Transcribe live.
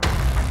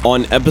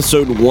On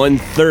episode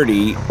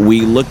 130,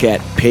 we look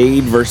at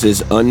paid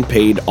versus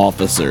unpaid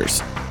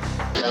officers. 3,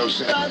 2,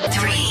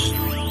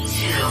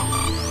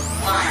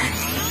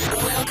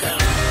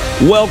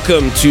 1.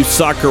 Welcome to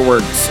Soccer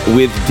Works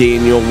with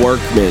Daniel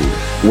Workman,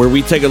 where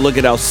we take a look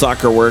at how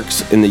soccer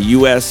works in the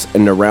U.S.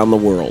 and around the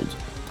world.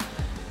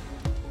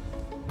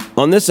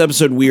 On this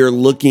episode, we are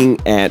looking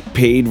at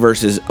paid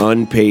versus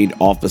unpaid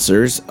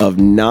officers of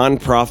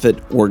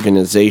nonprofit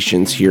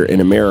organizations here in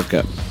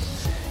America.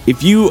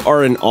 If you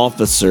are an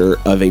officer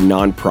of a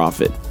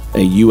nonprofit,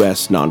 a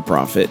U.S.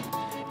 nonprofit,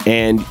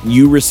 and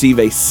you receive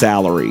a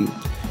salary,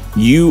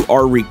 you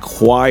are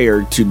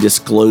required to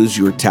disclose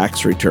your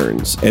tax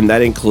returns, and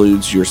that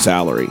includes your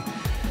salary.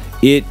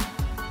 It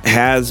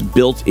has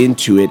built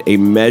into it a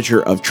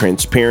measure of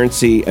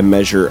transparency, a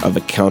measure of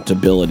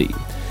accountability.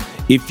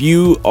 If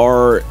you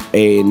are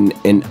an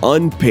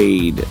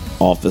unpaid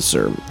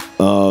officer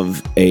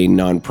of a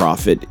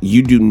nonprofit,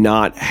 you do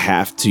not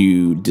have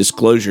to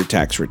disclose your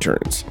tax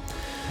returns.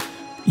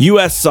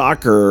 U.S.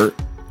 Soccer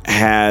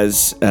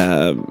has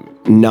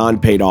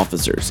non-paid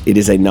officers. It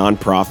is a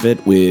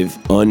nonprofit with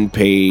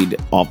unpaid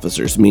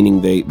officers, meaning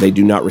they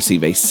do not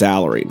receive a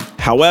salary.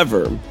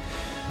 However,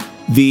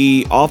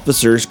 the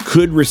officers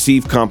could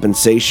receive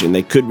compensation.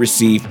 They could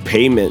receive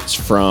payments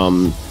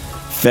from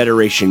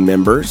federation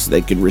members.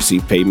 They could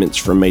receive payments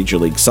from Major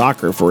League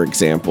Soccer, for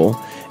example.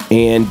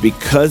 And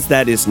because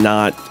that is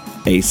not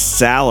a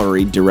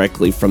salary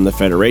directly from the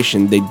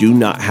federation, they do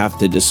not have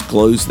to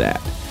disclose that.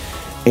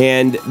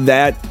 And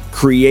that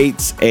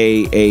creates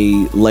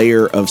a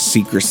layer of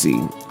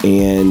secrecy.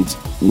 And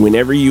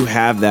whenever you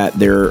have that,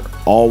 there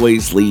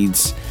always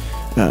leads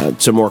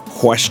to more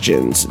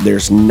questions.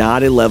 There's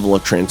not a level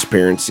of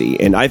transparency.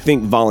 And I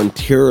think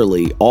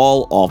voluntarily,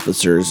 all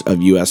officers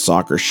of U.S.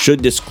 Soccer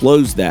should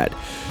disclose that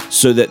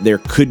so that there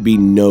could be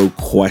no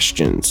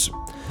questions.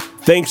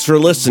 Thanks for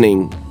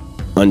listening.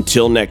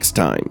 Until next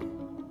time.